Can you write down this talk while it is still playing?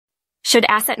Should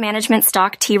asset management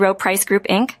stock TROW Price Group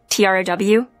Inc.,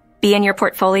 TROW, be in your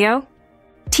portfolio?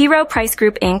 TROW Price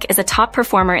Group Inc. is a top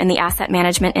performer in the asset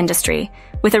management industry,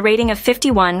 with a rating of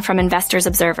 51 from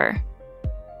InvestorsObserver.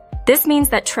 This means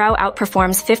that TROW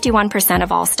outperforms 51%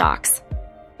 of all stocks.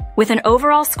 With an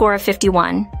overall score of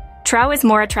 51, TROW is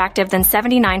more attractive than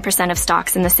 79% of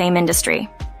stocks in the same industry.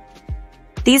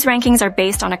 These rankings are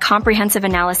based on a comprehensive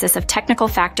analysis of technical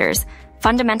factors,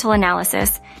 fundamental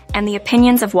analysis, and the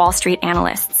opinions of Wall Street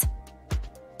analysts.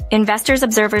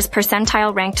 InvestorsObserver's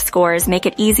percentile-ranked scores make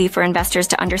it easy for investors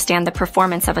to understand the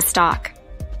performance of a stock.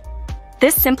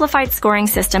 This simplified scoring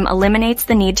system eliminates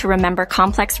the need to remember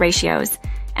complex ratios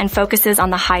and focuses on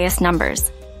the highest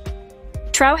numbers.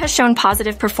 TROW has shown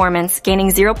positive performance, gaining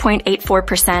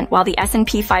 0.84%, while the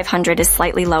S&P 500 is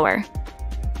slightly lower.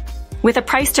 With a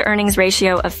price-to-earnings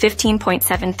ratio of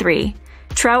 15.73,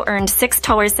 TROW earned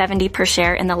 $6.70 per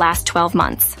share in the last 12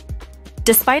 months.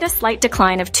 Despite a slight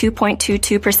decline of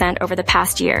 2.22% over the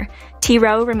past year,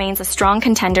 TROW remains a strong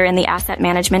contender in the asset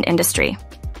management industry.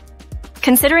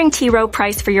 Considering TROW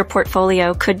price for your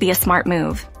portfolio could be a smart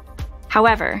move.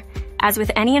 However, as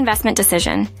with any investment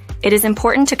decision, it is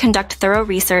important to conduct thorough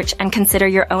research and consider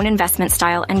your own investment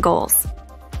style and goals.